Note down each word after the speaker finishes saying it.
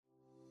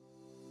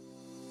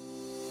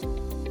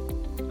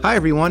Hi,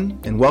 everyone,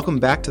 and welcome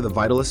back to the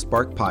Vitalist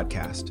Spark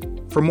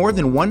podcast. For more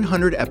than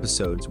 100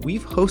 episodes,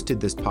 we've hosted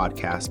this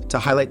podcast to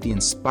highlight the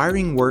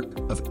inspiring work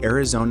of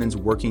Arizonans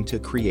working to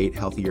create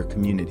healthier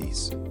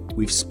communities.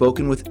 We've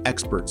spoken with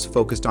experts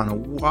focused on a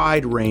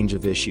wide range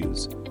of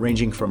issues,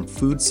 ranging from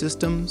food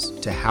systems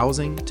to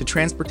housing to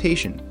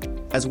transportation,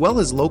 as well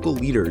as local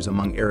leaders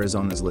among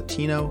Arizona's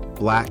Latino,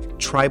 Black,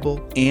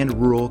 tribal, and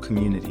rural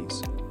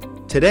communities.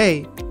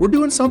 Today, we're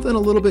doing something a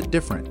little bit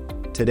different.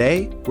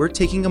 Today, we're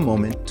taking a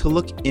moment to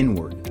look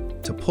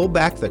inward, to pull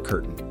back the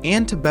curtain,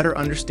 and to better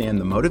understand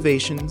the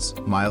motivations,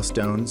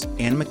 milestones,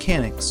 and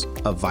mechanics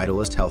of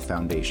Vitalist Health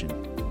Foundation.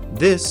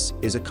 This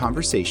is a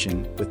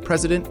conversation with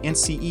President and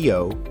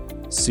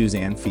CEO,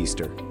 Suzanne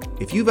Feaster.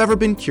 If you've ever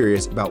been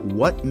curious about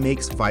what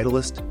makes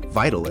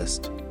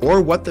Vitalist, or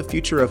what the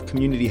future of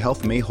community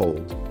health may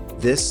hold,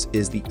 this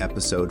is the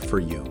episode for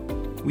you.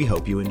 We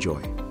hope you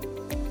enjoy.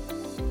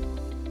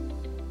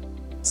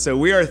 So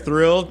we are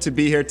thrilled to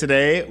be here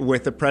today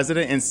with the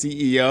president and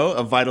CEO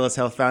of Vitalist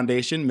Health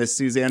Foundation, Ms.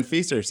 Suzanne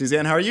Feaster.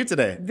 Suzanne, how are you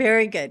today?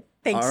 Very good.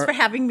 Thanks for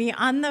having me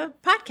on the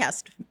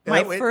podcast.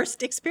 My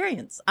first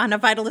experience on a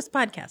Vitalist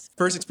podcast.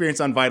 First experience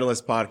on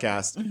Vitalist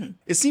podcast. Mm-hmm.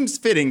 It seems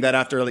fitting that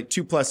after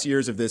 2+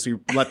 years of this, we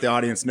let the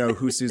audience know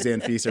who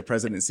Suzanne Feaster,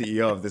 president and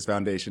CEO of this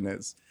foundation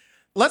is.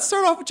 Let's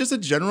start off with just a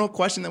general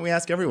question that we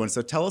ask everyone.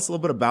 So tell us a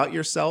little bit about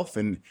yourself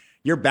and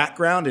your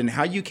background and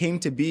how you came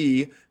to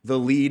be the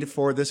lead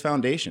for this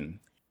foundation.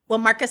 Well,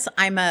 Marcus,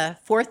 I'm a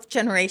fourth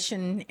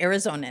generation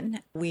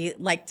Arizonan. We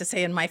like to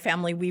say in my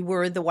family, we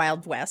were the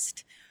Wild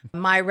West.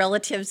 My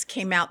relatives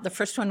came out. The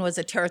first one was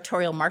a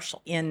territorial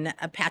marshal in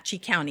Apache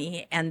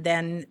County, and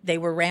then they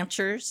were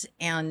ranchers.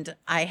 And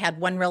I had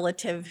one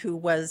relative who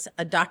was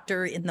a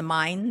doctor in the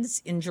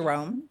mines in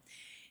Jerome,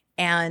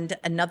 and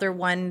another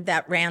one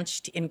that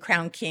ranched in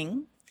Crown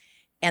King.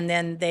 And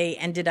then they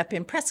ended up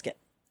in Prescott.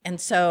 And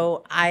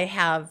so I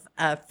have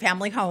a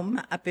family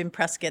home up in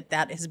Prescott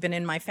that has been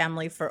in my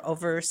family for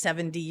over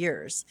 70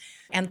 years.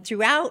 And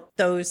throughout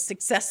those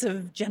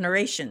successive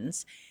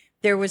generations,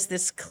 there was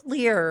this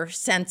clear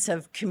sense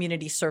of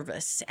community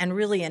service and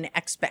really an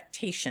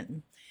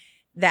expectation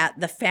that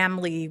the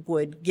family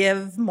would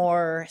give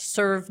more,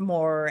 serve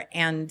more,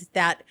 and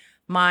that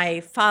my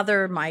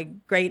father, my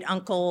great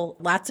uncle,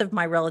 lots of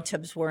my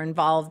relatives were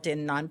involved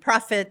in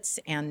nonprofits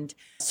and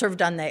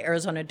served on the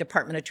Arizona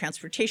Department of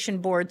Transportation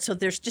Board. So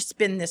there's just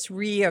been this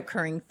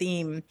reoccurring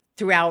theme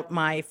throughout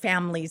my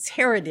family's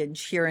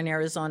heritage here in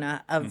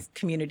Arizona of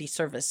community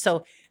service.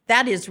 So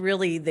that is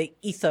really the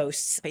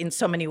ethos in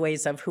so many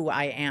ways of who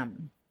I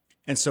am.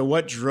 And so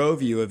what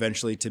drove you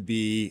eventually to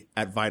be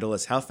at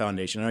Vitalist Health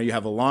Foundation? I know you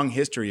have a long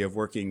history of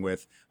working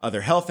with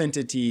other health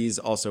entities,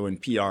 also in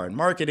PR and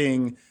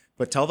marketing.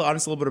 But tell the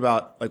audience a little bit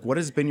about what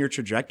has been your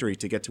trajectory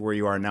to get to where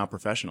you are now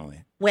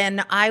professionally.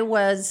 When I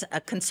was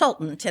a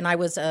consultant, and I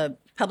was a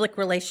public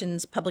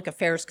relations, public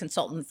affairs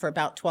consultant for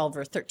about 12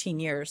 or 13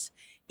 years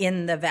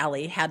in the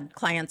Valley, had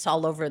clients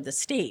all over the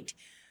state.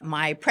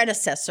 My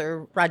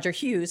predecessor, Roger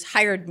Hughes,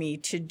 hired me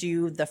to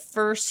do the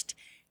first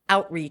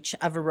outreach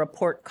of a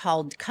report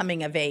called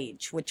Coming of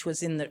Age, which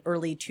was in the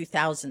early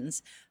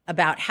 2000s,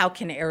 about how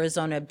can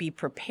Arizona be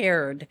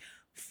prepared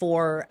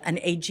for an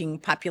aging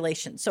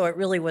population. So it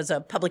really was a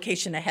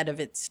publication ahead of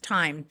its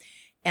time.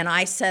 And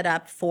I set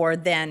up for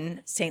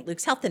then St.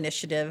 Luke's Health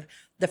Initiative,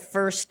 the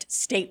first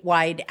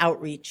statewide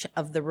outreach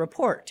of the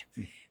report.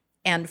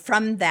 And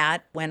from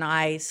that, when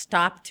I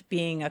stopped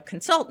being a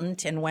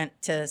consultant and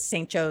went to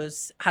St.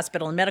 Joe's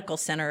Hospital and Medical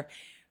Center,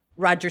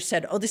 Roger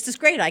said, "Oh, this is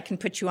great. I can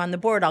put you on the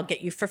board. I'll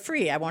get you for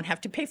free. I won't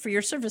have to pay for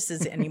your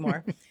services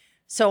anymore."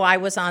 So I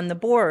was on the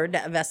board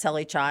of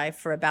SLHI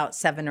for about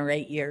 7 or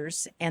 8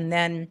 years. And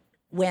then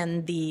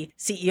when the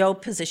CEO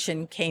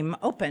position came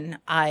open,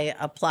 I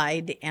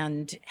applied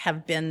and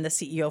have been the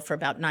CEO for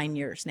about 9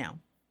 years now.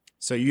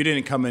 So you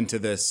didn't come into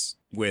this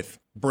with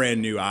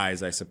brand new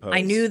eyes, I suppose. I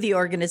knew the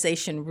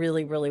organization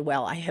really, really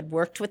well. I had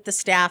worked with the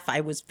staff.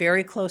 I was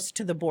very close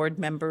to the board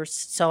members.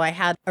 So I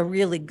had a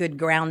really good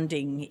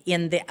grounding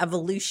in the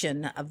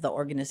evolution of the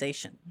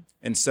organization.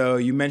 And so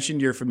you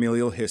mentioned your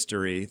familial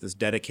history, this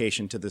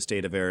dedication to the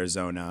state of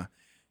Arizona.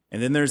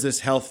 And then there's this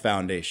health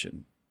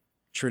foundation.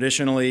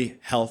 Traditionally,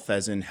 health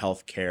as in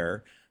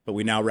healthcare, but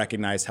we now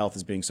recognize health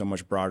as being so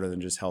much broader than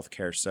just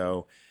healthcare.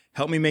 So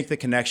help me make the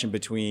connection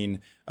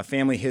between a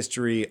family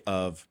history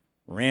of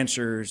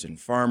ranchers and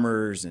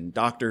farmers and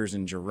doctors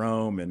in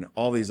Jerome and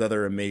all these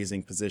other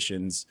amazing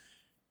positions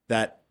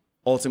that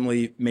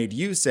ultimately made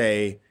you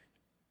say,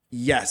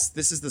 yes,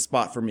 this is the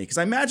spot for me. Because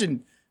I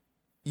imagine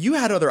you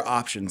had other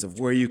options of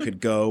where you could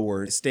go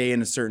or stay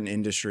in a certain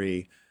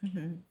industry.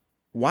 Mm-hmm.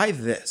 Why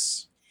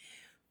this?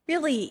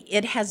 Really,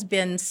 it has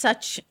been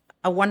such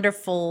a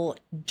wonderful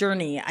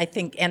journey, I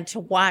think, and to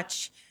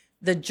watch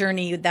the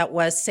journey that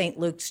was St.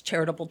 Luke's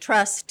Charitable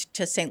Trust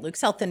to St.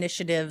 Luke's Health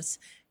Initiatives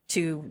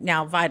to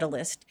now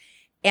Vitalist.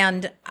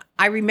 And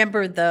I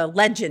remember the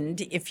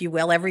legend, if you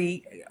will.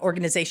 Every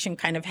organization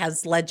kind of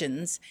has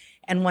legends.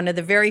 And one of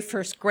the very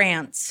first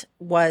grants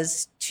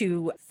was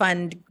to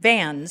fund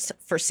vans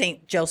for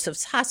St.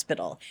 Joseph's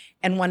Hospital.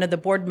 And one of the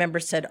board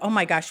members said, oh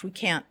my gosh, we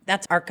can't,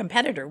 that's our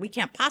competitor. We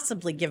can't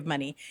possibly give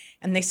money.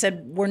 And they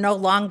said, we're no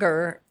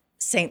longer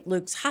St.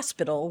 Luke's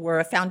Hospital, we're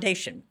a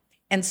foundation.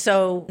 And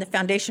so the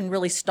foundation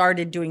really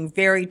started doing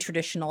very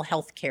traditional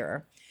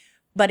healthcare,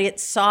 but it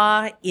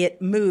saw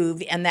it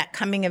move. And that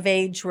coming of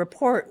age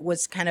report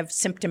was kind of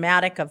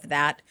symptomatic of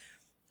that,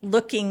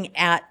 looking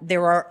at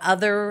there are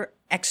other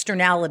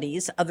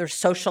externalities, other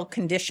social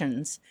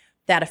conditions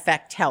that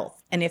affect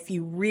health. And if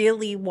you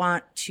really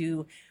want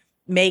to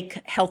make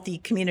healthy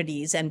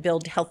communities and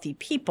build healthy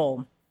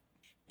people,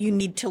 you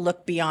need to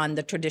look beyond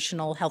the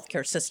traditional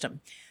healthcare system.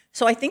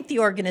 So I think the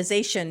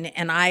organization,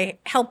 and I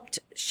helped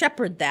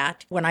shepherd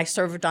that when I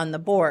served on the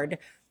board.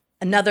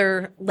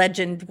 Another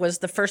legend was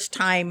the first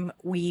time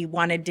we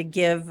wanted to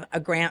give a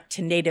grant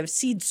to Native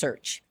Seed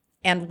Search.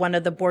 And one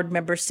of the board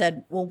members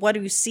said, well, what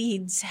do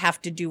seeds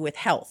have to do with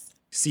health?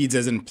 Seeds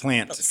as in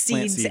plant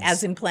seeds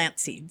as in plant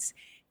seeds.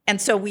 And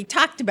so we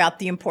talked about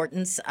the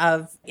importance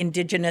of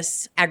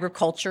indigenous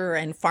agriculture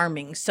and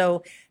farming.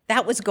 So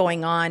that was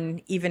going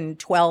on even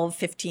 12,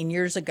 15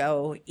 years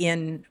ago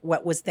in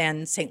what was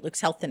then St.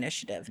 Luke's Health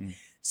Initiative.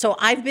 So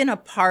I've been a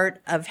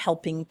part of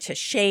helping to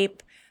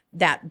shape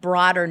that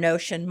broader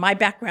notion. My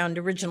background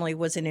originally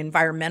was in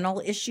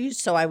environmental issues,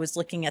 so I was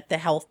looking at the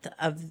health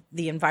of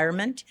the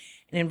environment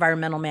and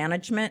environmental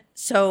management.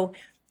 So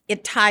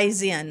it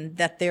ties in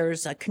that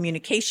there's a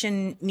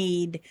communication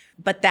need,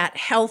 but that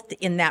health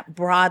in that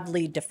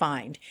broadly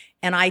defined.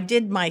 And I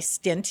did my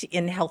stint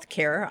in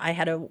healthcare. I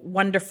had a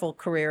wonderful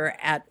career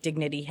at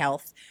Dignity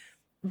Health,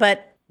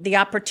 but the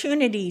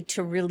opportunity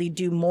to really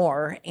do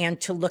more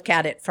and to look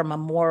at it from a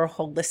more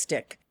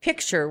holistic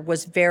picture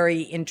was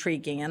very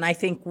intriguing. And I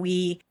think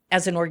we,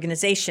 as an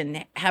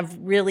organization, have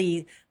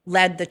really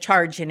led the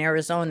charge in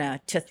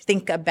Arizona to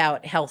think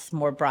about health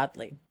more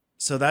broadly.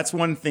 So that's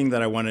one thing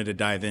that I wanted to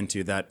dive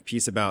into, that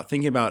piece about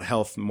thinking about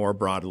health more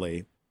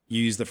broadly.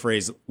 You use the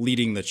phrase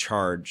leading the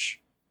charge.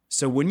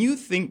 So when you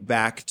think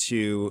back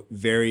to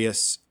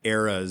various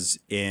eras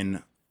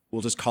in,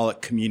 we'll just call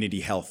it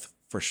community health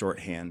for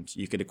shorthand,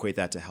 you could equate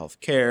that to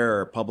healthcare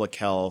or public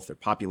health or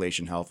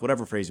population health,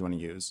 whatever phrase you want to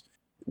use.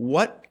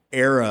 What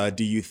era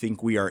do you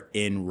think we are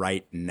in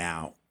right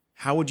now?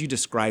 How would you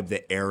describe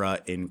the era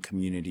in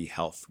community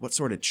health? What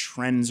sort of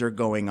trends are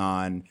going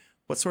on?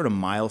 What sort of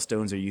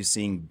milestones are you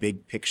seeing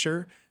big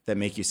picture that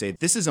make you say,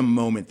 this is a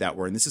moment that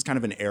we're in, this is kind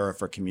of an era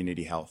for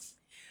community health?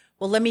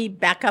 Well, let me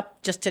back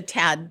up just a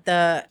tad.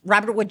 The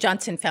Robert Wood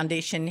Johnson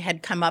Foundation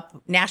had come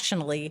up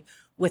nationally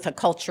with a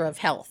culture of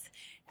health.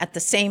 At the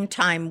same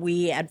time,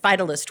 we at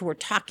Vitalist were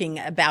talking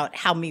about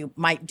how we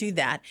might do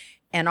that.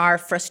 And our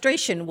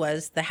frustration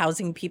was the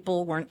housing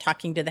people weren't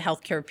talking to the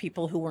healthcare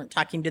people who weren't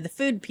talking to the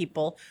food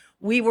people.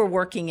 We were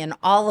working in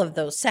all of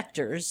those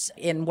sectors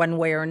in one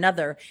way or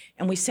another.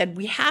 And we said,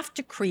 we have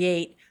to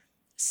create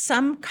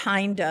some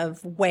kind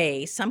of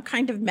way, some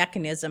kind of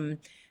mechanism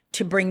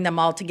to bring them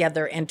all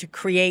together and to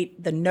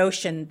create the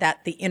notion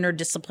that the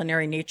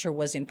interdisciplinary nature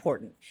was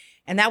important.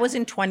 And that was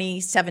in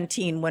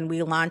 2017 when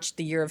we launched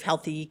the Year of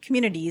Healthy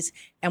Communities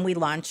and we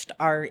launched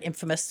our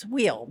infamous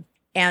wheel.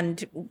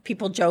 And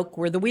people joke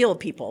we're the wheel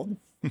people,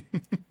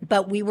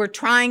 but we were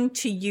trying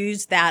to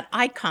use that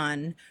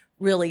icon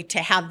really to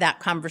have that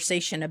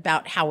conversation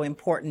about how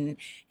important.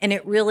 And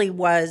it really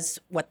was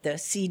what the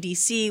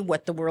CDC,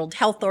 what the World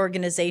Health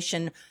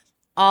Organization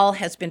all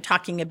has been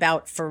talking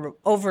about for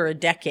over a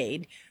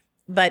decade.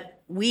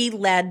 But we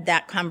led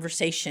that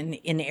conversation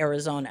in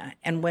Arizona.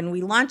 And when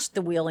we launched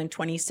the wheel in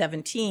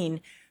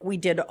 2017, we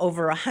did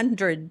over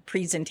 100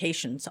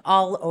 presentations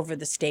all over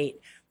the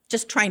state,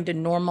 just trying to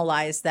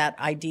normalize that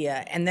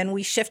idea. And then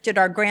we shifted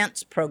our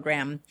grants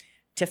program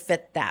to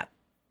fit that.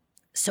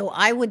 So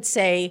I would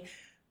say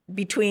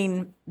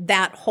between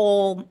that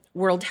whole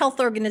World Health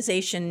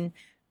Organization,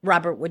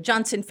 Robert Wood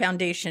Johnson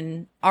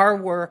Foundation, our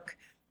work,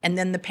 and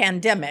then the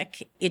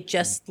pandemic, it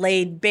just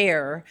laid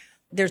bare.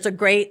 There's a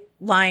great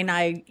line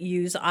I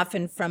use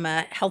often from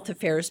a health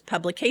affairs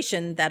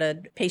publication that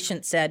a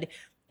patient said,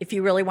 if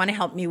you really want to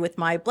help me with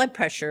my blood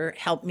pressure,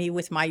 help me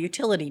with my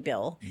utility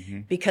bill.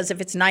 Because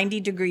if it's 90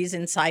 degrees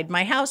inside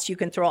my house, you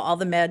can throw all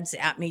the meds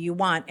at me you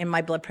want and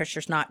my blood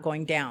pressure's not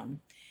going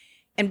down.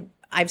 And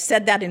I've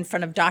said that in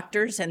front of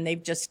doctors and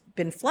they've just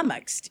been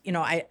flummoxed. You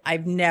know,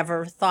 I've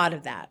never thought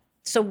of that.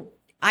 So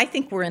I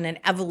think we're in an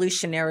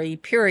evolutionary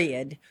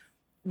period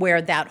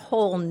where that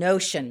whole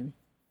notion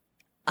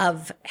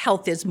of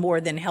health is more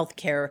than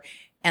healthcare,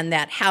 and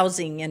that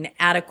housing and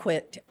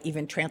adequate,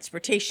 even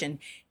transportation,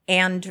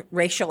 and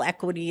racial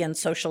equity and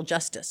social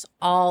justice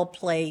all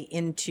play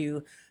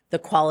into the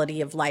quality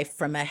of life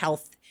from a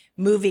health,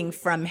 moving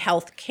from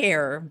health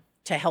care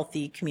to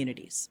healthy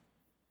communities.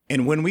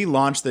 And when we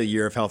launched the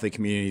Year of Healthy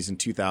Communities in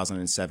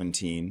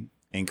 2017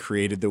 and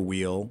created the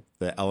wheel,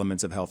 the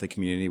elements of healthy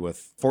community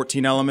with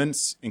 14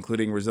 elements,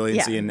 including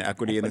resiliency and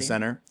equity in the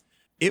center,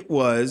 It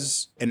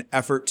was an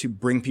effort to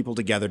bring people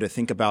together to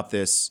think about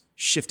this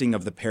shifting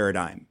of the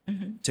paradigm,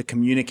 to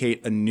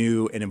communicate a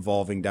new and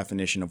evolving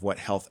definition of what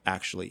health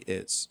actually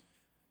is.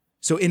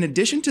 So in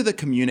addition to the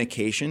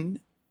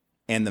communication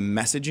and the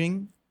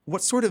messaging,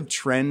 what sort of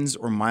trends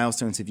or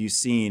milestones have you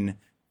seen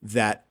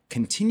that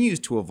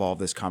continues to evolve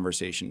this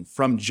conversation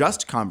from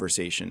just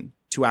conversation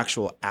to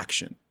actual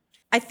action?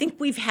 I think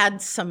we've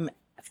had some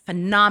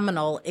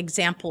phenomenal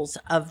examples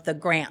of the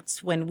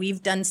grants when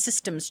we've done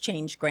systems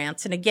change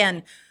grants. And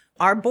again,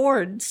 our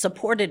board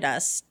supported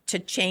us to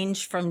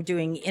change from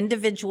doing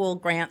individual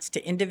grants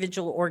to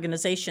individual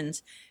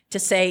organizations to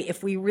say,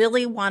 if we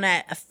really want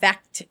to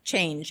affect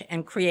change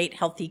and create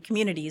healthy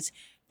communities,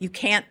 you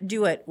can't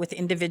do it with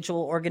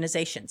individual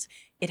organizations.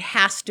 It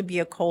has to be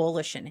a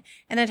coalition,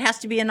 and it has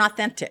to be an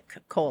authentic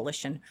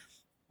coalition.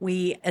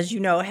 We, as you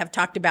know, have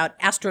talked about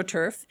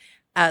AstroTurf,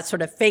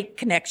 sort of fake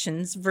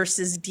connections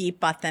versus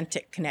deep,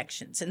 authentic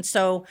connections. And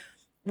so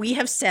we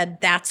have said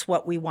that's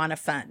what we want to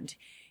fund.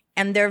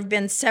 And there have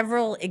been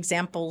several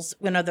examples.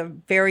 One of the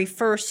very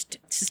first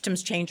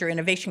systems change or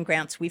innovation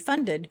grants we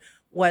funded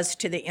was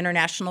to the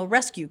International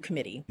Rescue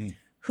Committee,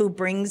 who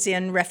brings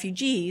in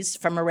refugees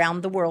from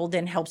around the world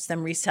and helps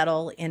them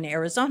resettle in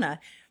Arizona.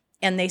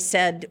 And they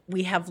said,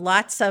 we have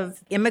lots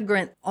of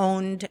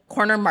immigrant-owned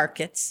corner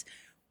markets.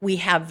 We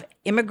have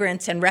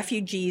immigrants and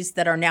refugees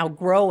that are now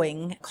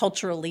growing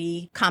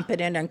culturally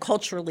competent and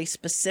culturally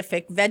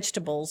specific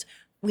vegetables.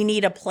 We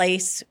need a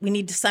place, we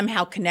need to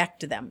somehow connect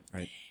to them.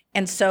 Right.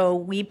 And so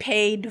we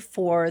paid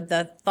for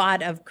the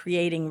thought of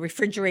creating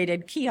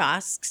refrigerated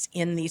kiosks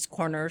in these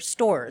corner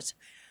stores.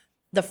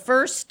 The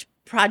first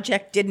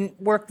project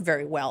didn't work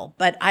very well,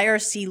 but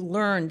IRC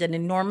learned an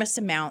enormous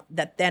amount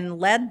that then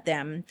led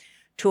them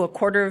to a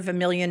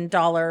 $250,000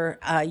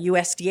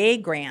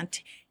 USDA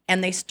grant.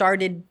 And they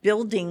started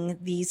building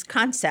these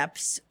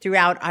concepts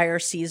throughout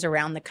IRCs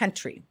around the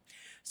country.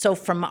 So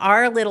from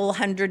our little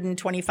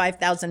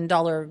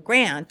 $125,000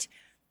 grant,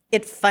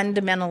 it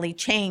fundamentally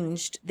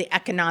changed the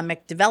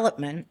economic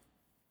development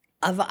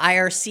of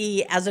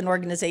IRC as an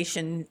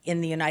organization in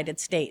the United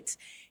States.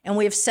 And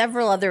we have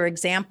several other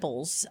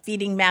examples.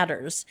 Feeding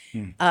Matters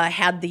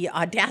had the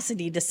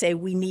audacity to say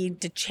we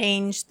need to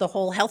change the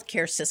whole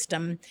healthcare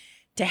system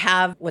to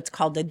have what's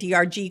called a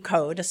DRG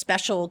code, a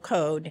special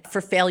code for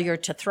failure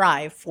to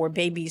thrive for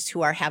babies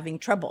who are having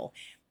trouble.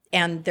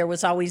 And there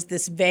was always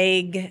this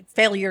vague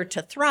failure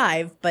to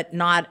thrive, but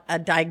not a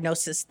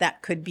diagnosis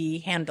that could be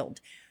handled.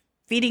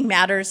 Feeding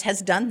Matters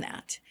has done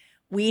that.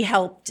 We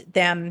helped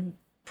them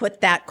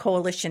put that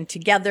coalition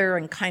together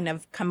and kind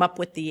of come up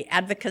with the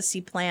advocacy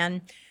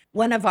plan.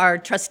 One of our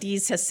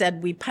trustees has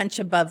said we punch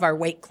above our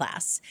weight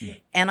class. Yeah.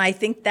 And I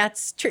think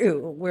that's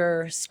true.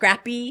 We're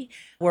scrappy,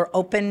 we're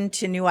open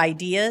to new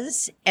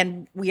ideas,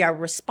 and we are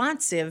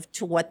responsive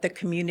to what the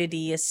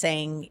community is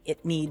saying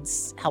it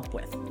needs help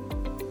with.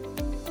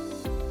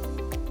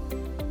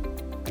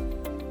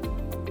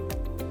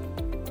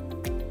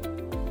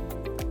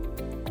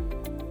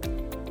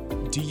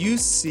 Do you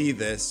see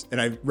this,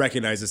 and I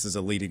recognize this as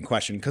a leading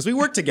question because we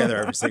work together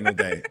every single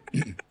day,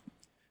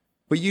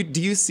 but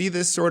do you see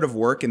this sort of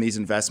work and these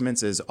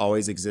investments as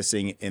always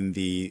existing in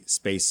the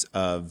space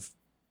of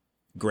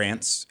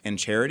grants and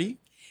charity?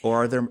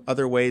 Or are there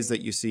other ways that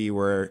you see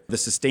where the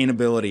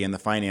sustainability and the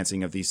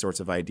financing of these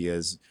sorts of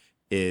ideas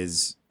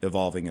is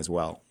evolving as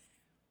well?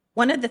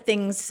 One of the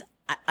things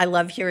I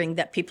love hearing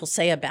that people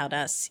say about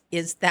us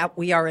is that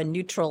we are a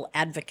neutral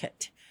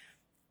advocate.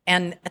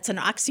 And it's an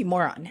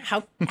oxymoron.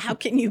 How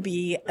can you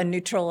be a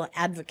neutral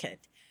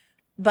advocate?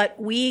 But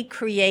we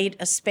create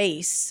a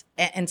space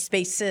and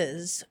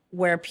spaces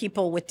where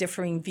people with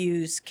differing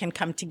views can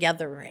come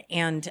together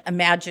and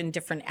imagine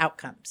different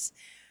outcomes.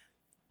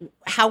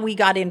 How we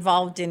got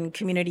involved in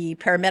community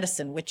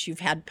paramedicine, which you've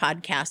had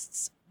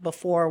podcasts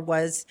before,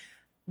 was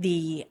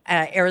the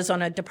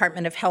Arizona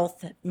Department of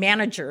Health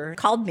manager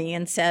called me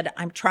and said,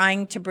 I'm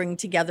trying to bring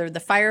together the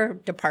fire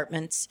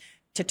departments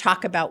to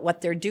talk about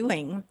what they're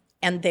doing.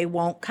 And they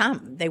won't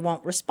come. They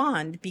won't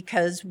respond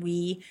because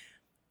we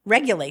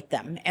regulate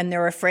them. And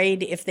they're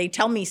afraid if they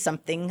tell me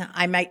something,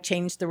 I might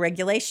change the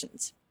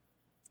regulations.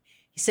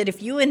 He said,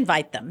 if you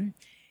invite them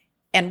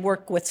and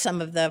work with some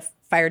of the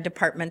fire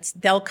departments,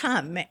 they'll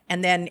come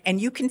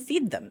and you can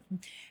feed them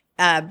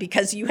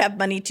because you have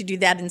money to do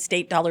that and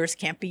state dollars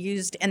can't be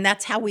used. And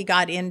that's how we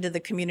got into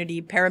the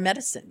community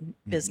paramedicine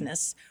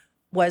business.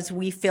 Was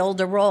we filled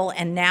a role,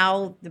 and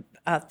now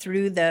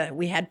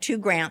we had 2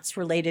 grants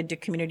related to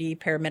community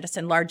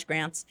paramedicine, large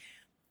grants.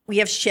 We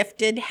have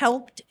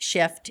helped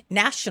shift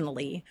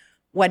nationally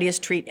what is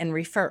treat and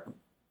refer.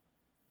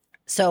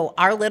 So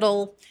our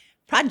little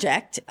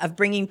project of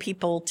bringing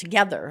people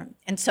together.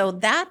 And so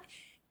that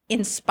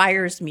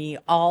inspires me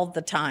all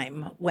the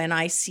time when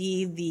I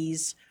see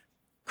these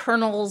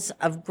kernels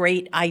of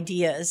great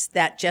ideas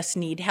that just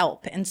need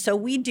help. And so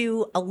we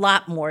do a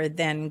lot more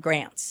than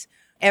grants.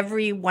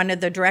 Every one of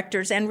the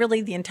directors and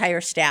really the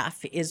entire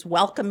staff is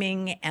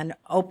welcoming and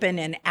open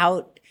and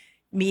out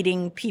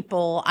meeting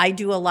people. I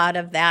do a lot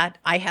of that.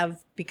 I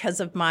have, because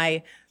of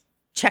my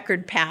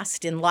checkered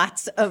past in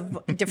lots of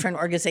different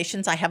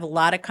organizations. I have a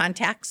lot of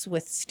contacts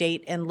with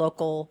state and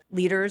local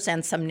leaders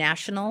and some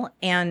national,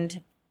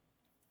 and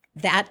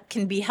that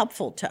can be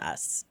helpful to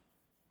us.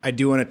 I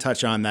do want to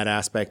touch on that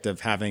aspect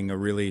of having a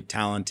really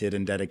talented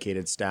and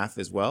dedicated staff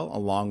as well,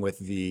 along with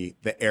the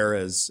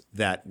eras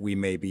that we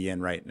may be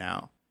in right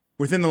now.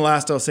 Within the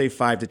last, I'll say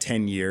 5 to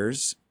 10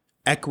 years,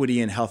 equity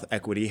and health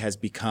equity has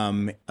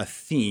become a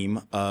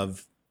theme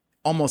of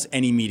almost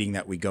any meeting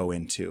that we go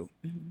into.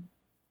 Mm-hmm.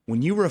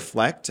 When you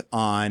reflect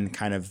on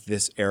kind of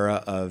this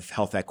era of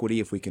health equity,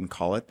 if we can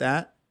call it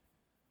that,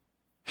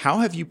 how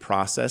have you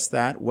processed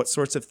that? What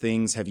sorts of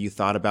things have you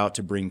thought about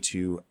to bring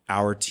to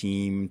our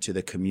team, to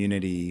the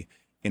community,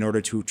 in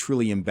order to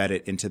truly embed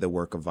it into the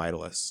work of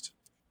Vitalist?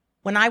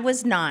 When I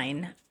was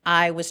 9,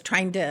 I was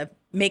trying to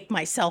make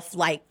myself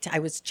liked. I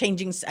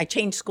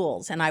changed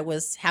schools, and I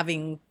was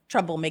having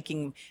trouble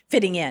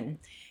fitting in.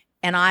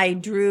 And I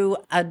drew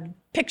a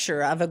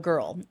picture of a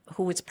girl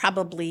who was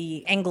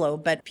probably Anglo,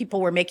 but people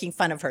were making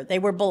fun of her. They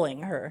were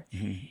bullying her.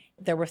 Mm-hmm.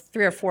 There were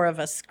 3 or 4 of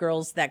us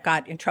girls that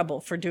got in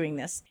trouble for doing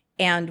this.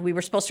 And we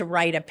were supposed to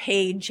write a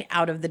page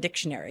out of the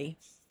dictionary.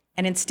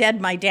 And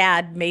instead, my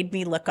dad made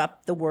me look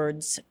up the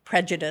words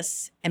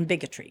prejudice and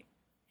bigotry.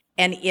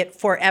 And it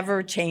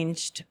forever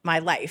changed my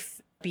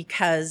life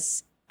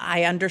because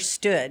I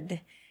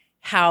understood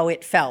how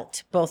it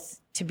felt,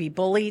 both to be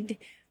bullied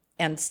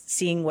and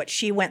seeing what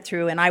she went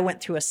through. And I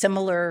went through a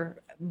similar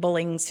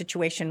bullying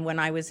situation when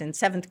I was in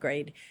 7th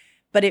grade.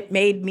 But it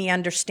made me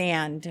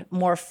understand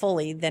more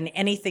fully than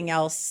anything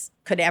else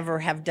could ever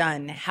have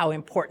done how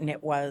important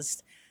it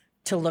was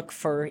to look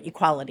for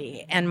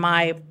equality. And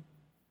my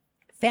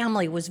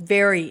family was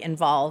very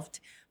involved.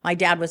 My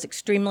dad was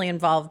extremely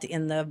involved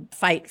in the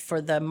fight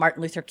for the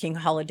Martin Luther King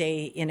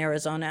holiday in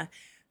Arizona.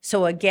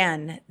 So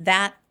again,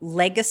 that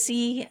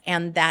legacy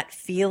and that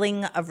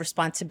feeling of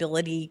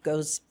responsibility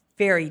goes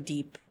very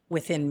deep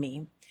within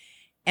me.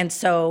 And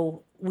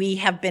so we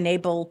have been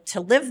able to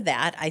live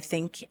that, I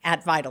think,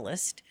 at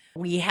Vitalist.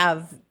 We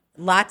have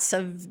lots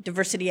of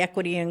diversity,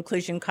 equity, and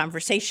inclusion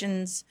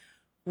conversations.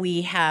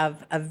 We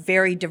have a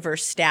very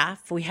diverse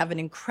staff. We have an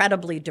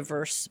incredibly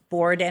diverse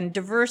board, and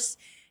diverse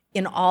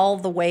in all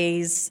the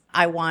ways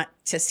I want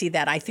to see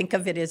that. I think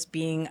of it as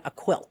being a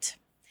quilt,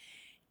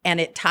 and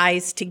it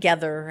ties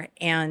together.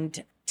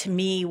 And to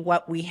me,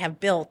 what we have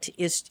built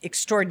is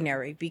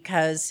extraordinary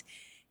because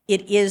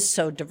it is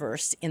so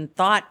diverse in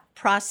thought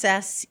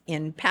process,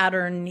 in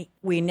pattern.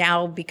 We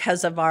now,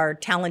 because of our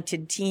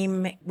talented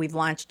team, we've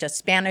launched a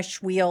Spanish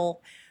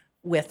wheel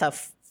with a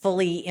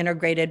fully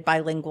integrated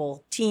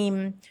bilingual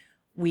team.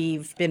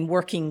 We've been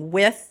working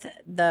with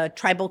the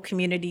tribal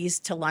communities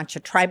to launch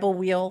a tribal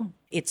wheel.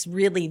 It's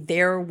really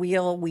their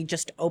wheel. We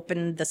just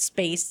opened the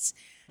space.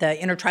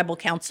 The Intertribal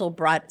Council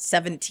brought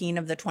 17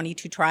 of the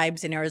 22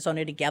 tribes in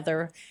Arizona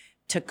together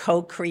to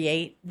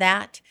co-create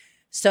that.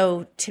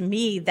 So to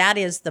me, that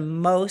is the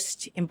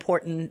most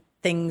important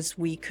things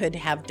we could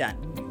have done.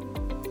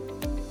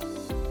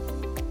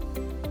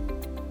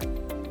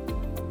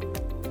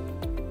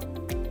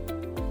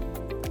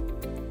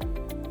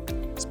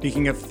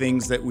 Speaking of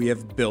things that we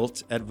have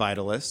built at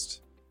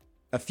Vitalist,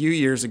 a few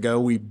years ago,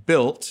 we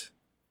built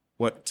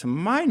what, to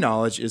my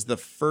knowledge, is the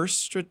first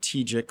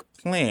strategic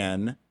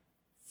plan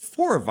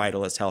for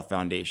Vitalist Health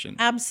Foundation.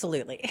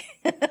 Absolutely.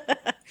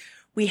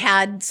 We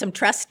had some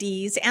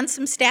trustees and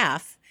some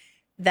staff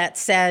that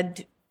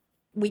said,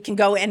 we can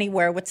go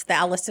anywhere. What's the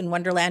Alice in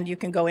Wonderland? You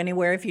can go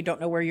anywhere if you don't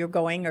know where you're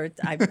going, or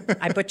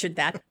I butchered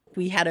that.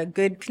 We had a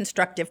good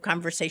constructive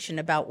conversation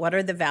about what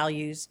are the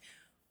values.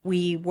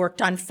 We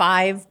worked on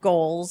 5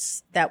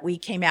 goals that we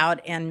came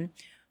out. And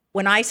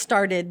when I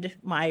started,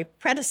 my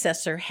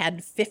predecessor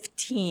had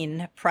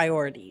 15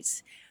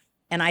 priorities.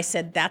 And I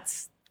said,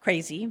 that's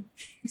crazy.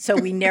 So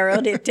we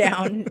narrowed it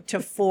down to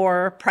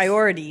 4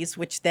 priorities,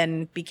 which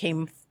then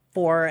became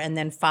 4 and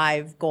then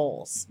 5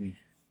 goals. Mm-hmm.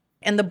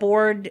 And the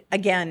board,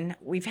 again,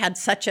 we've had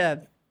such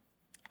a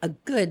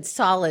good,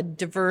 solid,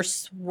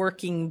 diverse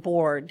working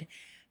board.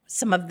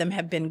 Some of them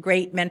have been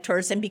great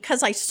mentors. And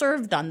because I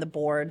served on the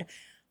board,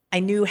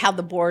 I knew how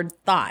the board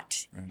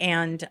thought. Right.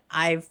 And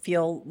I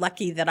feel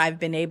lucky that I've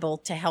been able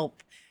to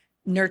help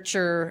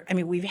nurture. I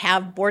mean, we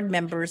have board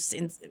members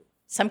in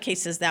some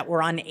cases that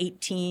were on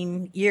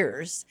 18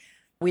 years.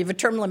 We have a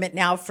term limit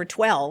now for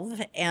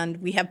 12, and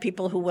we have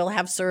people who will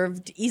have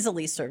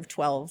easily served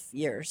 12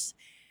 years.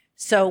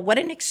 So what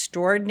an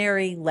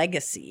extraordinary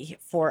legacy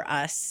for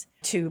us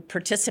to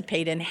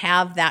participate and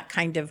have that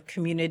kind of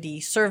community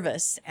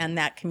service and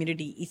that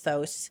community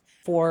ethos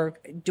for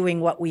doing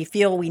what we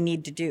feel we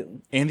need to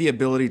do. And the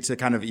ability to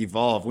kind of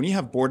evolve. When you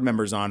have board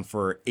members on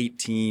for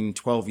 18,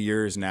 12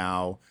 years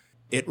now,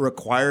 it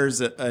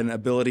requires an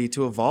ability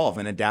to evolve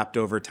and adapt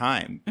over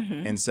time.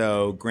 Mm-hmm. And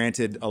so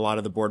granted, a lot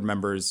of the board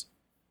members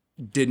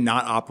did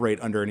not operate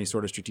under any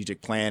sort of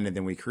strategic plan, and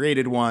then we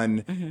created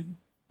one. Mm-hmm.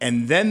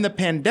 And then the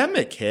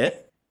pandemic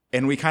hit,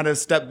 and we kind of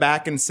stepped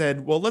back and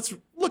said, well, let's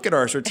look at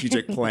our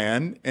strategic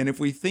plan. And if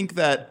we think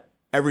that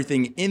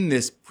everything in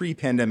this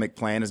pre-pandemic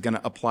plan is going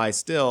to apply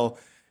still,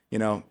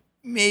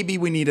 maybe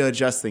we need to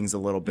adjust things a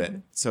little bit.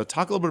 So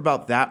talk a little bit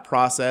about that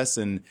process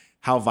and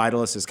how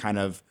Vitalyst has kind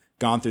of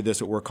gone through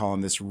this, what we're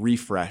calling this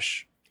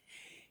refresh.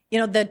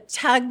 The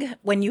tug,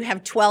 when you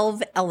have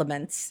 12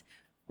 elements,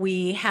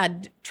 we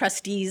had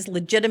trustees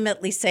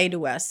legitimately say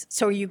to us,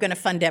 so are you going to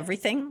fund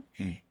everything?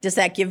 Does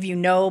that give you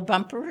no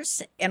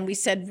bumpers? And we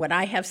said, what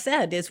I have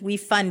said is we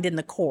fund in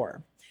the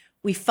core.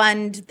 We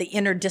fund the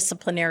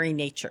interdisciplinary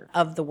nature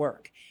of the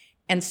work.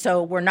 And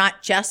so we're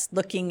not just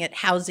looking at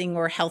housing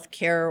or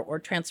healthcare or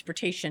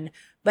transportation,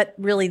 but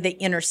really the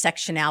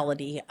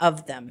intersectionality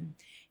of them.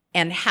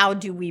 And how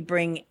do we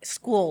bring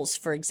schools,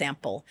 for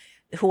example,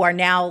 who are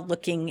now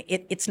looking,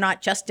 it's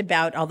not just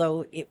about,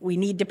 although we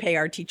need to pay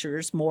our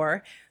teachers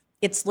more,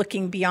 it's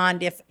looking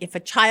beyond if a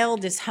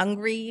child is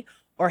hungry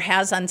or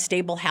has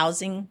unstable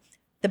housing,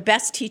 the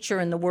best teacher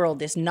in the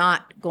world is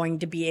not going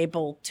to be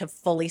able to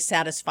fully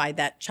satisfy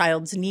that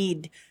child's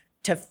need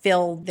to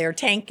fill their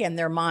tank and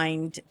their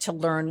mind to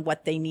learn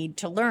what they need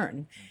to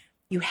learn.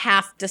 You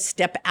have to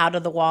step out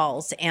of the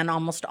walls. And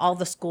almost all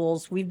the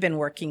schools we've been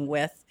working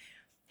with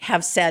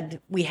have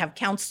said, we have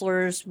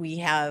counselors, we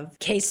have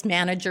case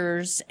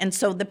managers. And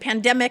so the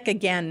pandemic,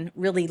 again,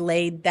 really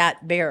laid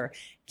that bare.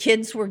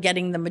 Kids were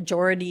getting the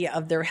majority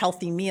of their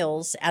healthy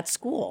meals at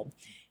school.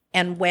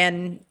 And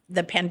when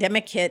the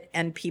pandemic hit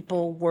and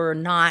people were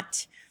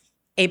not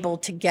able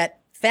to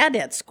get fed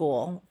at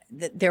school,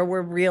 there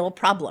were real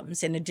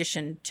problems in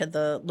addition to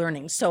the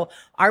learning. So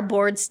our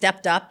board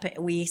stepped up.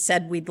 We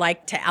said we'd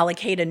like to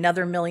allocate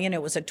another $1 million.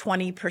 It was a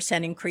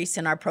 20% increase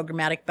in our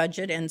programmatic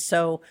budget. And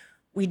so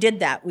we did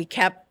that. We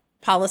kept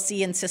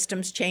policy and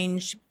systems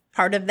change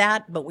part of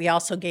that, but we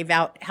also gave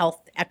out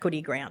health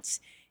equity grants.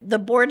 The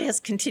board has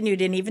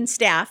continued, and even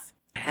staff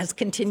has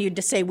continued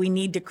to say we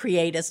need to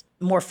create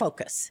more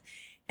focus.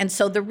 And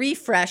so the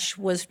refresh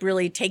was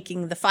really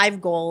taking the 5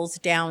 goals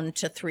down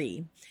to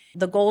 3.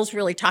 The goals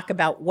really talk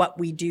about what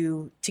we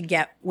do to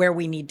get where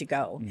we need to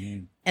go.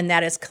 And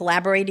that is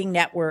collaborating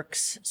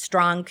networks,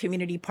 strong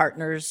community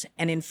partners,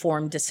 and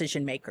informed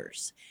decision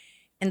makers.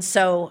 And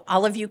so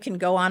all of you can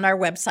go on our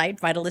website,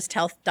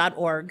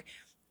 vitalysthealth.org,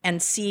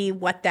 and see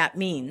what that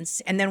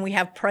means. And then we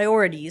have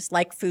priorities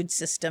like food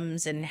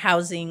systems and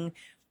housing,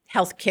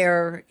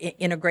 healthcare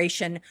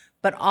integration.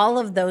 But all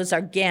of those,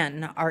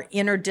 again, are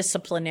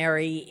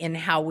interdisciplinary in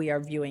how we are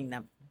viewing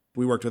them.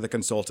 We worked with a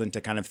consultant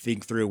to kind of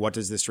think through what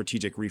does this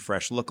strategic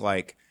refresh look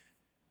like.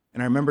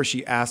 And I remember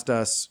she asked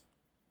us,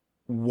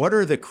 what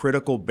are the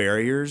critical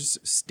barriers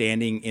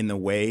standing in the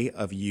way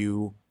of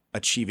you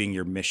achieving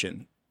your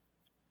mission?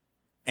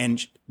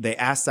 And they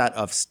asked that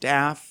of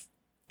staff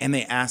and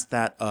they asked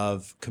that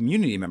of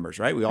community members,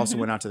 right? We also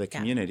went out to the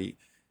community.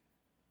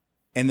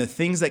 And the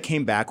things that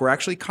came back were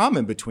actually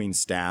common between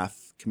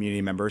staff,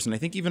 community members, and I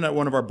think even at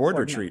one of our board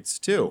retreats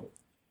too.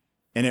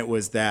 And it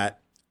was that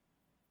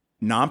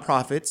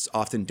nonprofits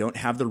often don't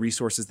have the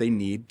resources they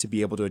need to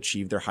be able to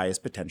achieve their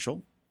highest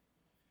potential,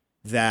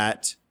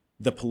 that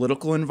the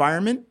political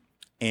environment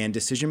and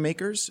decision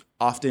makers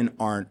often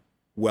aren't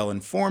well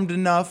informed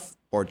enough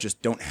or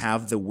just don't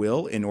have the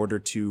will in order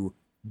to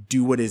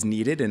do what is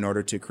needed in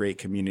order to create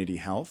community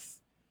health,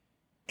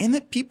 and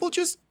that people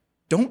just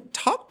don't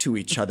talk to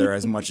each other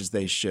as much as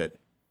they should,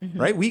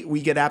 right?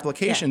 We get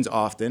applications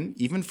often,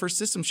 even for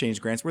system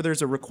change grants, where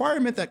there's a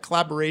requirement that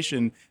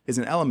collaboration is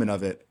an element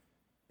of it.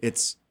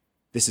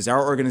 This is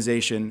our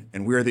organization,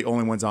 and we're the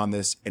only ones on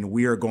this, and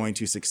we are going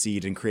to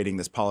succeed in creating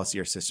this policy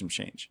or system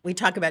change. We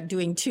talk about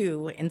doing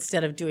to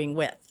instead of doing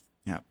with.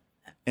 Yeah.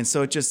 And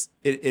so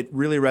it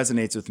really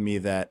resonates with me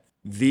that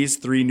these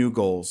 3 new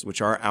goals,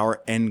 which are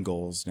our end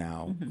goals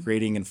now,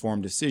 creating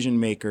informed decision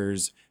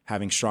makers,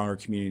 having stronger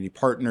community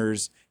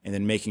partners, and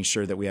then making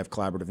sure that we have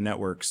collaborative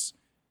networks,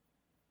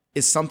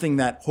 is something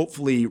that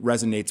hopefully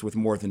resonates with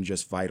more than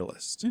just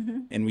Vitalyst.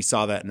 And we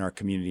saw that in our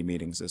community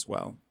meetings as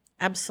well.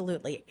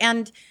 Absolutely.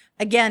 And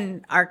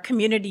again, our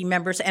community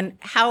members, and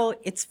how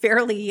it's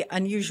fairly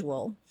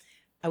unusual,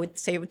 I would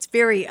say it's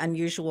very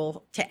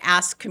unusual to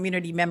ask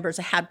community members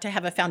to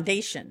have a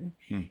foundation,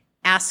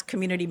 ask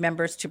community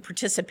members to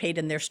participate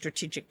in their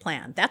strategic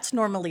plan. That's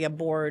normally a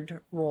board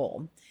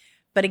role.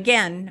 But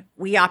again,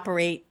 we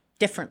operate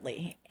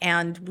differently,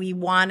 and we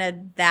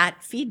wanted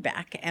that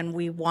feedback, and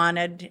we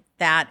wanted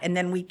that. And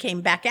then we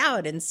came back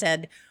out and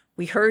said,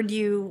 we heard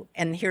you,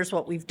 and here's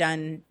what we've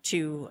done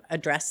to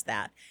address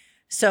that.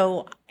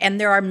 So,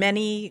 and there are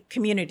many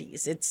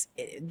communities.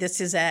 This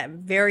is a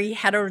very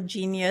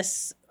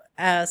heterogeneous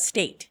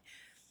state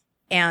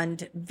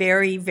and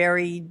very,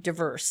 very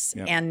diverse.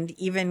 Yep. And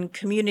even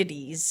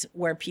communities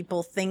where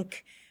people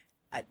think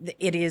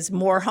it is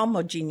more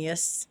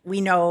homogeneous,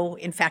 we know,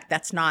 in fact,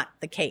 that's not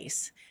the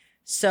case.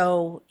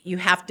 So you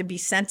have to be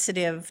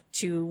sensitive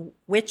to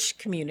which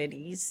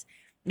communities,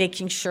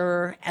 making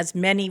sure as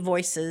many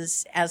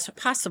voices as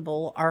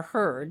possible are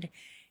heard,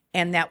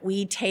 and that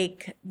we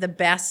take the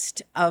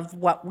best of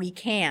what we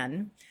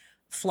can,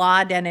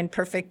 flawed and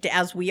imperfect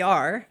as we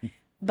are,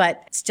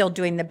 but still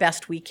doing the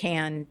best we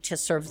can to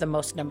serve the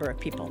most number of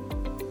people.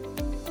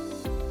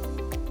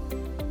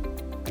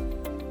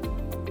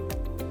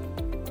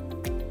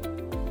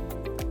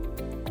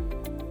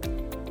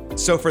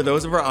 So for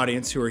those of our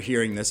audience who are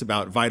hearing this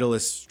about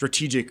Vitalist's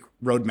strategic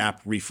roadmap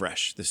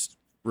refresh, this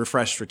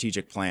refresh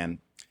strategic plan,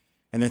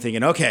 and they're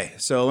thinking, okay,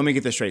 so let me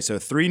get this straight. So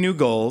 3 new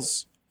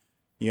goals.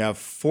 You have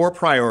 4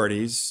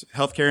 priorities: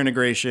 healthcare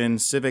integration,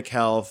 civic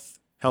health,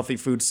 healthy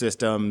food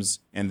systems,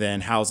 and then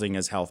housing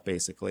as health,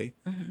 basically.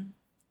 Mm-hmm.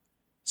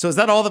 So is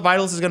that all that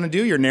Vitalist is going to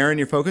do? You're narrowing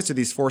your focus to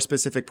these 4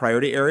 specific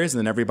priority areas, and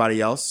then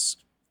everybody else,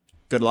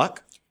 good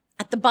luck?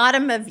 At the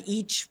bottom of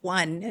each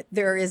one,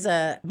 there is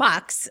a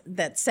box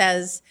that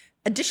says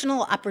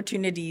additional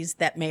opportunities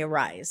that may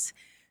arise.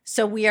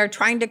 So we are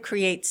trying to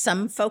create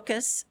some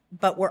focus,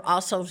 but we're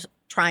also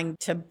trying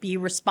to be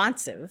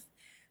responsive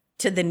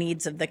to the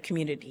needs of the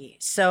community.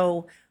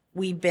 So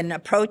we've been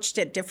approached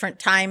at different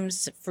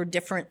times for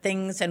different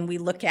things, and we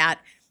look at,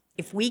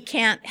 if we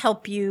can't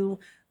help you,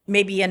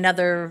 maybe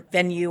another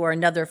venue or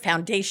another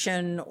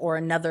foundation or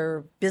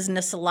another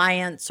business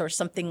alliance or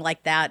something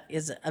like that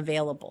is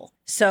available.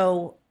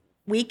 So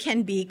we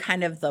can be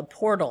kind of the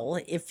portal,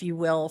 if you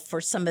will, for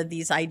some of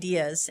these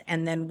ideas,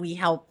 and then we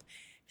help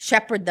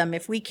shepherd them.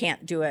 If we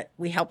can't do it,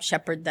 we help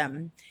shepherd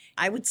them.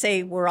 I would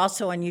say we're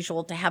also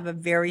unusual to have a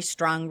very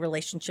strong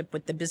relationship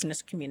with the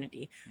business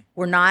community.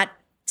 We're not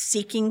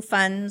seeking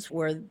funds.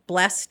 We're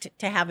blessed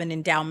to have an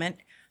endowment,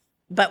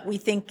 but we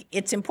think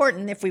it's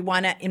important, if we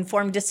want to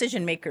inform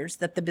decision makers,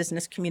 that the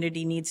business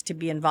community needs to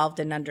be involved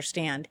and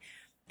understand.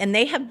 And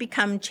they have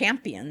become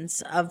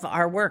champions of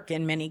our work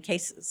in many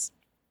cases.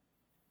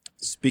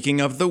 Speaking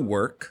of the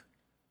work,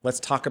 let's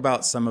talk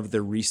about some of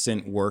the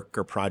recent work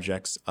or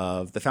projects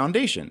of the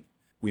foundation.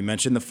 We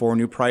mentioned the 4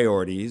 new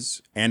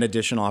priorities and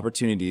additional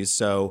opportunities.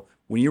 So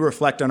when you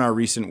reflect on our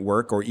recent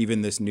work or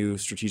even this new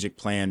strategic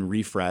plan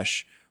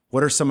refresh,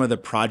 what are some of the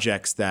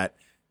projects that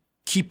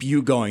keep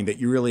you going, that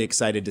you're really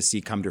excited to see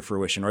come to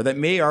fruition, or that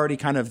may already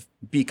kind of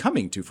be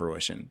coming to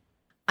fruition?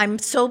 I'm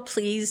so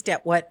pleased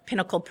at what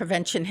Pinnacle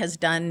Prevention has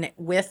done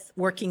with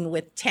working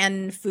with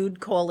 10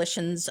 food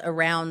coalitions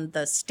around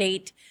the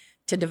state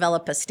to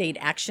develop a state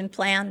action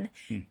plan.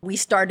 We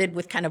started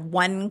with kind of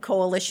one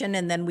coalition,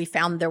 and then we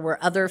found there were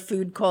other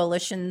food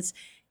coalitions,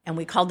 and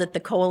we called it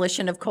the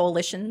Coalition of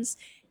Coalitions.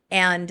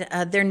 And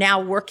they're now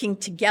working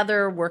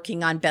together,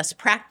 working on best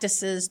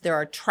practices. There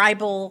are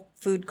tribal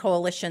food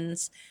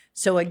coalitions.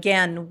 So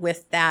again,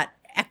 with that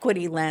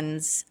equity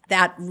lens,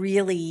 that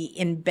really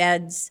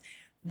embeds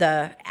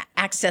the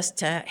access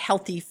to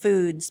healthy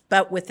foods,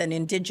 but with an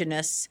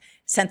indigenous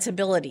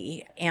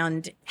sensibility,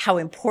 and how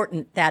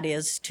important that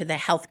is to the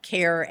health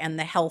care and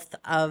the health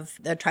of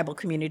the tribal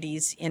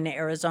communities in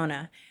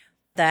Arizona.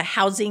 The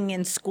housing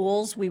in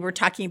schools, we were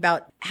talking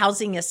about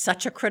housing is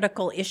such a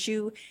critical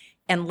issue,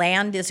 and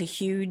land is a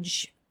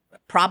huge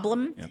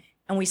problem. Yep.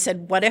 And we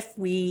said, what if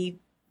we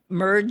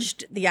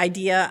merged the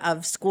idea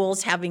of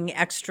schools having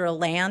extra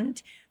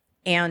land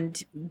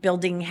and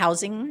building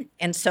housing?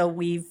 And so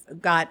we've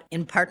got,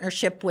 in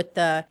partnership with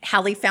the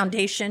Hallie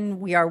Foundation,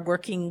 we are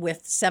working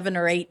with 7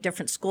 or 8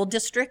 different school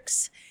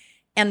districts.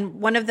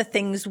 And one of the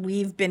things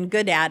we've been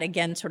good at,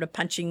 again, sort of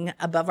punching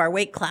above our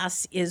weight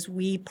class, is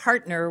we've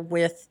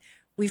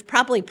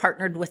probably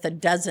partnered with a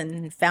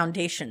dozen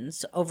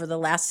foundations over the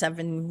last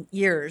 7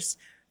 years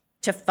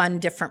to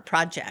fund different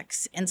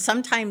projects. And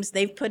sometimes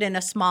they've put in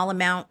a small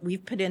amount,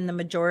 we've put in the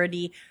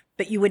majority,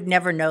 but you would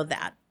never know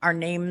that. Our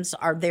names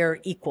are there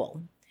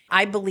equal.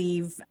 I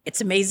believe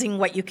it's amazing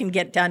what you can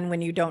get done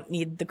when you don't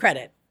need the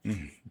credit.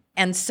 Mm-hmm.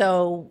 And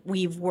so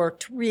we've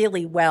worked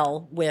really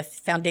well with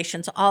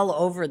foundations all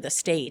over the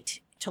state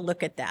to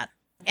look at that.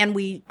 And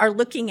we are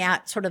looking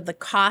at sort of the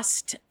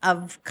cost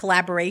of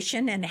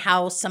collaboration and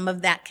how some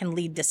of that can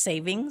lead to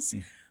savings.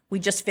 Mm. We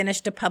just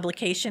finished a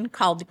publication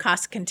called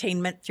Cost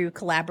Containment Through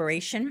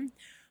Collaboration,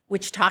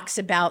 which talks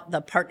about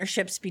the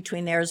partnerships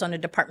between the Arizona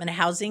Department of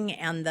Housing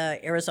and the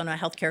Arizona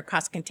Healthcare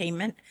Cost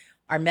Containment,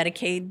 our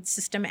Medicaid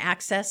system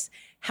access,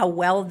 how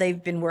well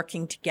they've been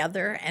working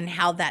together, and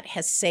how that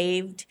has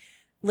saved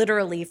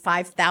literally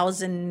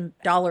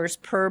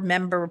 $5,000 per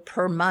member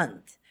per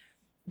month,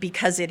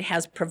 because it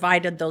has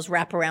provided those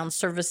wraparound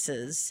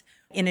services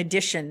in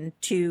addition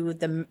to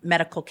the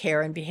medical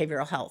care and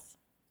behavioral health.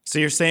 So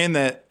you're saying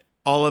that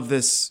all of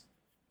this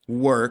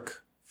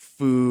work,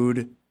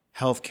 food,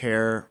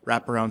 healthcare,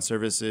 wraparound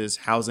services,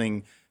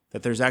 housing,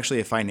 that there's actually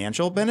a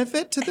financial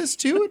benefit to this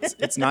too?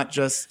 It's not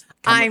just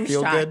I'm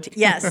feel shocked. Good?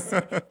 Yes,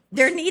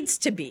 there needs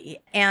to be.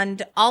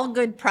 And all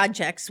good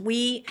projects,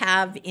 we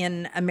have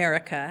in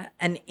America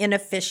an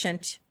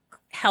inefficient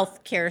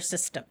healthcare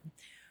system.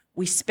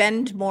 We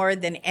spend more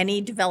than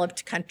any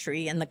developed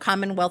country, and the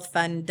Commonwealth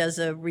Fund does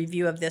a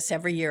review of this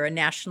every year, a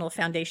national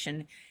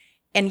foundation.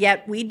 And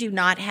yet we do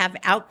not have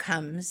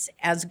outcomes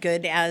as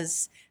good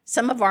as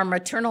some of our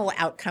maternal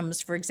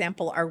outcomes, for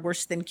example, are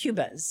worse than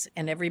Cuba's.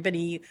 And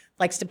everybody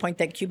likes to point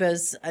that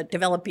Cuba's a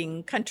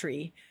developing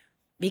country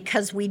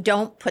because we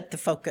don't put the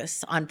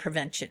focus on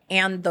prevention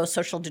and those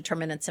social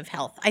determinants of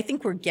health. I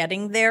think we're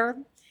getting there.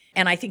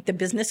 And I think the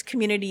business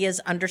community is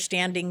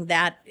understanding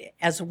that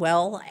as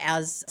well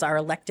as our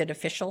elected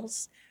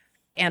officials.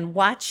 And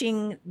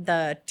watching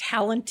the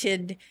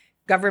talented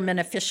government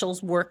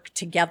officials work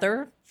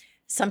together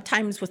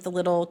sometimes with a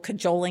little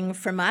cajoling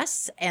from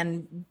us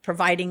and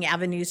providing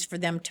avenues for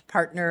them to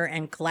partner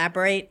and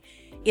collaborate.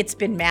 It's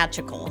been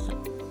magical.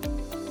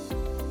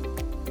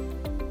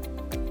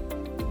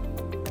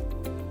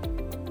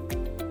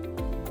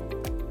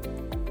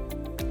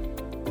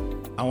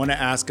 I want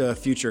to ask a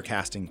future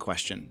casting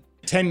question.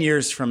 10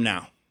 years from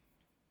now,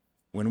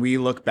 when we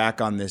look back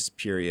on this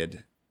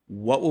period,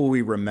 what will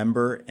we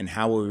remember and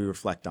how will we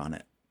reflect on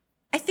it?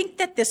 I think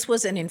that this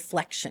was an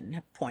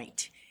inflection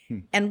point,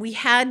 and we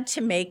had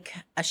to make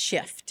a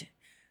shift.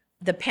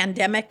 The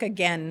pandemic,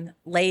 again,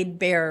 laid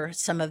bare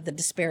some of the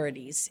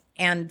disparities,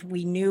 and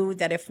we knew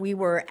that if we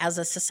were, as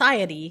a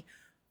society,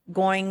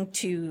 going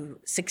to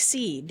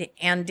succeed,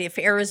 and if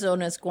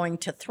Arizona is going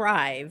to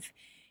thrive,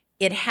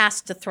 it has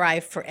to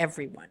thrive for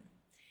everyone.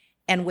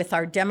 And with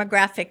our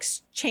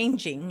demographics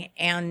changing,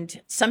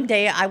 and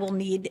someday I will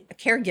need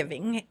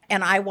caregiving,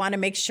 and I want to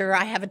make sure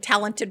I have a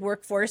talented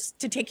workforce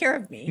to take care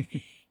of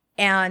me.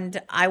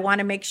 And I want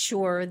to make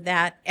sure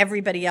that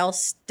everybody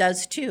else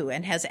does too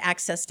and has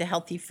access to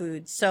healthy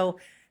food. So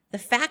the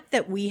fact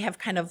that we have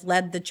kind of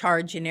led the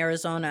charge in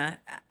Arizona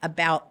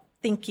about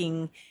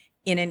thinking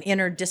in an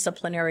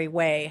interdisciplinary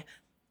way,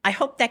 I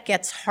hope that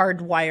gets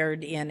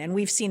hardwired in. And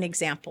we've seen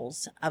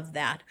examples of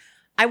that.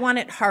 I want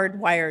it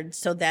hardwired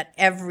so that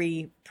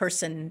every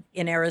person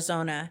in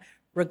Arizona,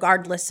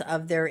 regardless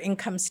of their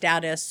income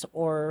status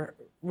or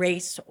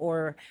race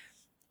or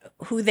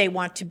who they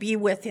want to be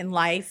with in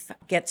life,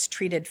 gets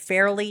treated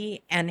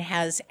fairly and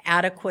has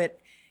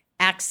adequate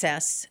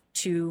access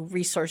to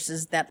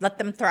resources that let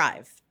them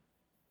thrive.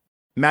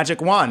 Magic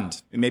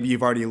wand. And maybe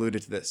you've already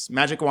alluded to this.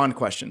 Magic wand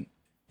question.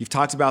 You've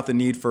talked about the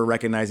need for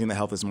recognizing that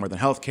health is more than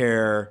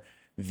healthcare,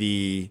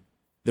 the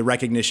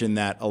recognition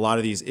that a lot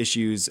of these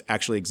issues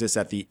actually exist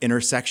at the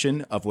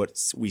intersection of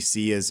what we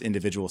see as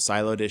individual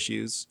siloed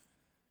issues.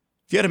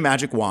 If you had a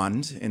magic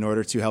wand in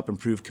order to help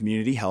improve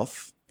community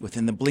health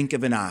within the blink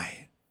of an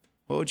eye,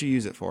 what would you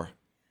use it for?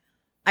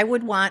 I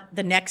would want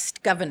the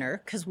next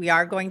governor, because we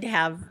are going to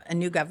have a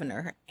new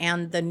governor,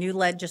 and the new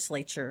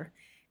legislature,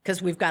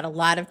 because we've got a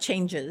lot of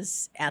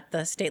changes at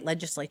the state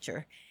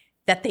legislature,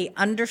 that they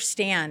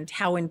understand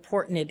how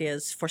important it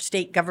is for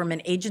state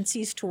government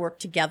agencies to work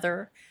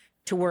together,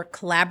 to work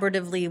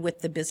collaboratively with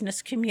the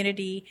business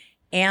community,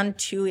 and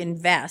to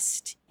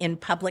invest in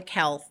public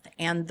health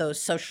and those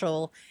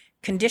social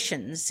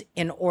conditions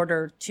in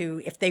order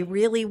to, if they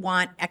really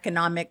want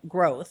economic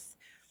growth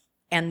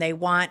and they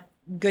want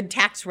good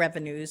tax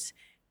revenues,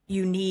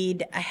 you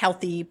need a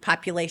healthy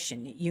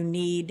population. You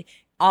need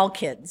all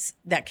kids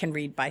that can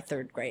read by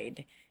third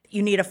grade.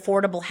 You need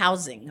affordable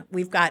housing.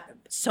 We've got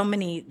so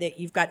many that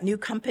you've got new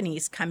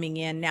companies coming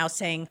in now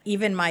saying,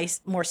 even my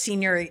more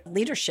senior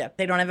leadership,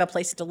 they don't have a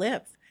place to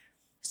live.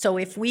 So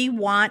if we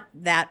want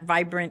that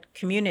vibrant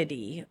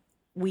community,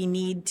 we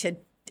need to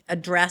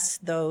address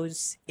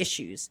those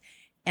issues.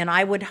 And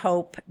I would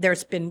hope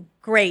there's been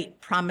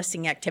great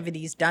promising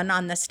activities done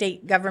on the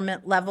state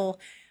government level,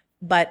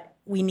 but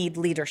we need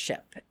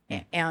leadership.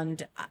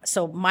 And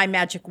so my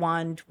magic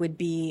wand would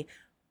be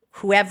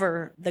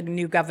whoever the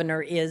new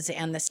governor is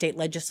and the state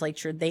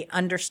legislature, they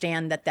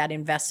understand that that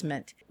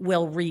investment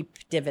will reap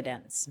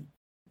dividends.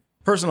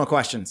 Personal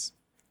questions.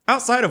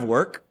 Outside of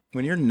work,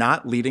 when you're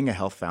not leading a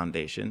health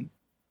foundation,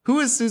 who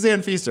is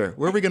Suzanne Feaster?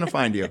 Where are we going to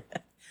find you?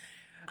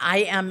 I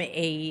am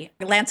a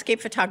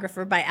landscape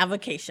photographer by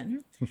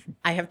avocation.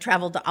 I have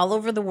traveled all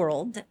over the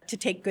world to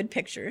take good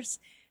pictures.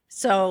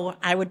 So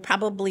I would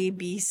probably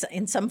be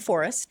in some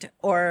forest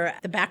or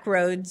the back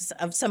roads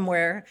of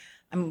somewhere.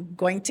 I'm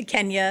going to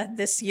Kenya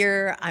this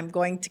year. I'm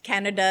going to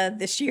Canada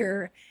this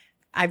year.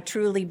 I've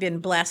truly been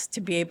blessed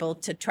to be able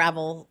to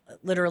travel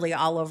literally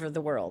all over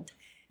the world.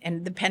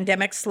 And the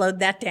pandemic slowed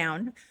that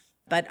down,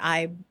 but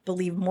I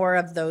believe more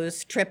of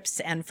those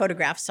trips and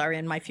photographs are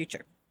in my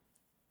future.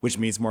 Which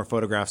means more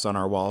photographs on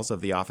our walls of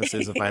the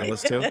offices of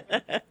Vitalyst too?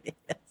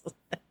 Yes.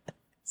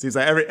 Seems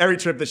like every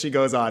trip that she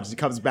goes on, she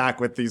comes back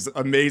with these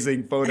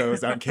amazing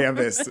photos on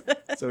canvas.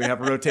 So we have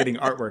a rotating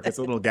artwork. It's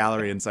a little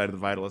gallery inside of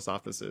the Vitalyst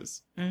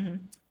offices. Mm-hmm.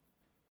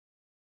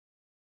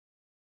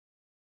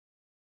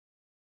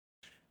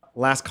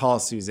 Last call,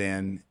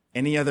 Suzanne.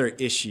 Any other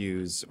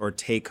issues or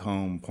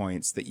take-home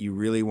points that you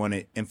really want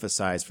to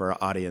emphasize for our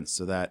audience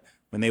so that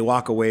when they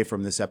walk away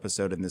from this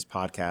episode and this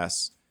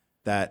podcast,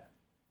 that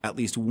at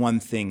least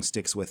one thing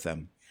sticks with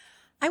them?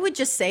 I would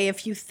just say,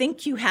 if you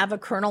think you have a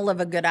kernel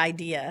of a good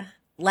idea,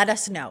 let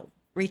us know.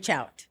 Reach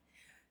out.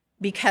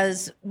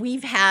 Because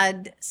we've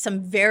had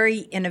some very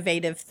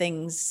innovative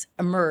things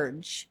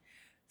emerge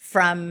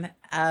from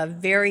a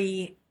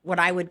very, what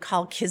I would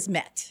call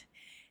kismet,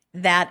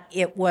 that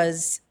it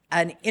was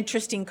an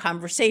interesting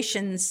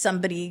conversation.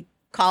 Somebody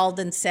called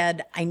and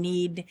said, I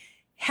need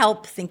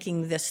help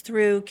thinking this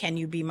through. Can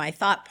you be my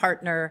thought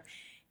partner?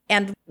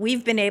 And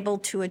we've been able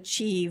to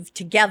achieve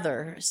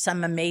together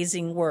some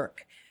amazing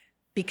work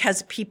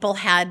because people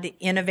had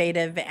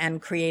innovative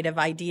and creative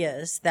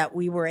ideas that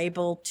we were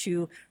able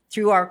to,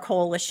 through our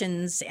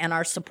coalitions and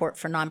our support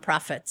for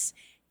nonprofits,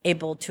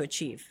 able to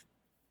achieve.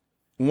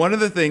 One of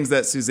the things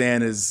that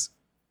Suzanne is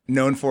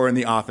known for in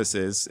the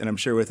offices, and I'm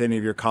sure with any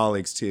of your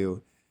colleagues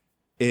too,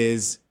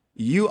 is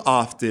you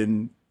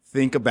often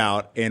think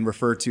about and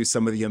refer to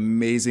some of the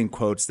amazing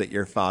quotes that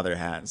your father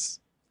has.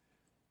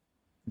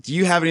 Do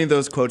you have any of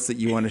those quotes that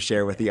you want to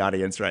share with the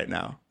audience right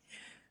now?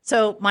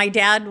 So my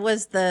dad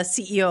was the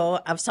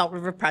CEO of Salt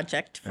River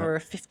Project for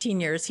 15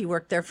 years. He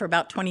worked there for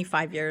about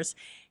 25 years.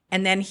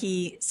 And then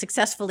he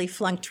successfully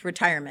flunked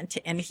retirement.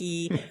 And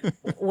he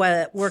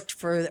worked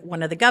for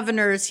one of the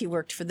governors. He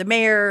worked for the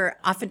mayor,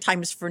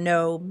 oftentimes for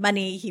no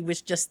money. He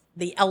was just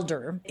the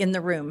elder in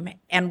the room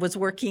and was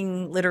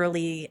working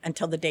literally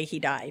until the day he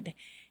died.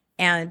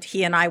 And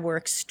he and I were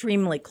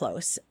extremely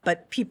close.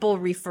 But people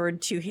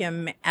referred to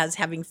him as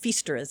having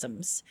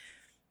feasterisms.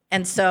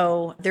 And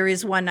so there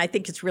is one, I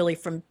think it's really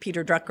from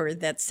Peter Drucker,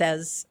 that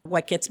says,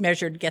 what gets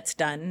measured gets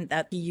done,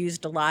 that he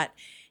used a lot.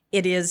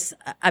 It is,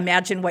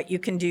 imagine what you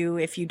can do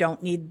if you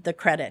don't need the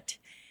credit.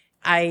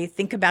 I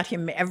think about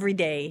him every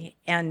day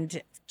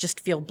and just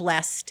feel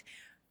blessed.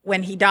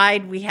 When he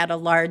died, we had a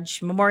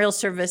large memorial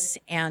service,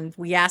 and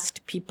we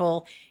asked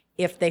people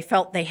if they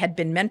felt they had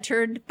been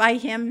mentored by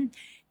him,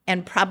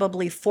 and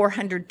probably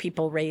 400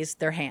 people raised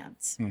their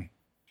hands.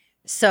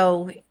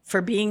 So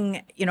for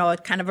being,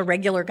 kind of a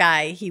regular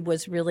guy, he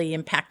was really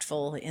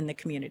impactful in the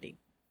community.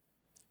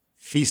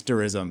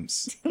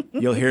 Feasterisms.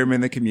 You'll hear him in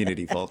the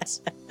community,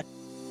 folks.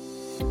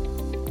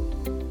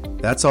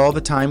 That's all the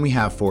time we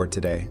have for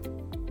today.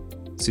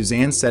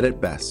 Suzanne said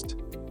it best.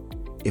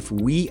 If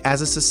we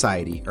as a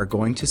society are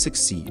going to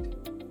succeed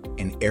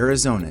and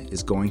Arizona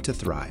is going to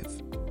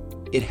thrive,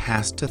 it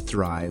has to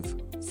thrive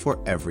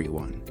for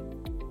everyone.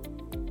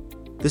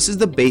 This is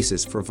the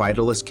basis for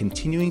Vitalyst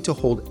continuing to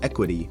hold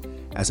equity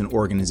as an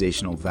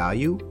organizational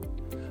value,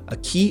 a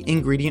key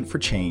ingredient for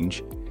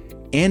change,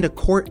 and a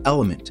core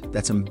element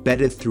that's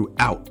embedded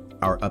throughout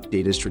our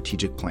updated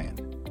strategic plan.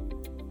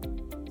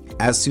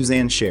 As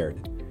Suzanne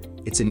shared,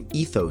 it's an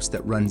ethos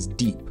that runs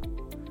deep,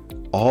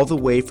 all the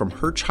way from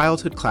her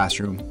childhood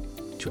classroom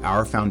to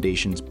our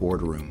foundation's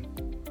boardroom.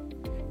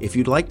 If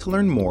you'd like to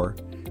learn more,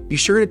 be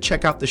sure to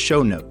check out the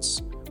show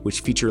notes,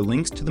 which feature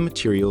links to the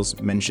materials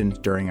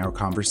mentioned during our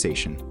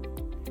conversation.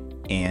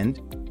 And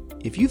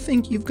if you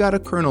think you've got a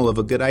kernel of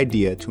a good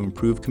idea to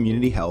improve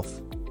community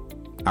health,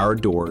 our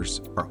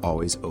doors are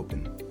always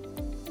open.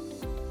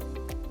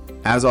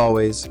 As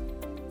always,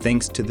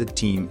 thanks to the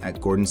team at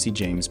Gordon C.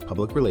 James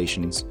Public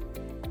Relations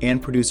and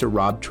producer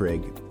Rob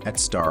Trigg at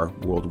Star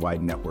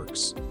Worldwide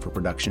Networks for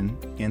production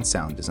and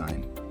sound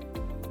design.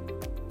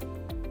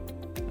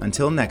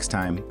 Until next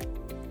time,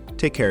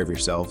 take care of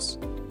yourselves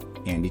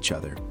and each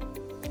other.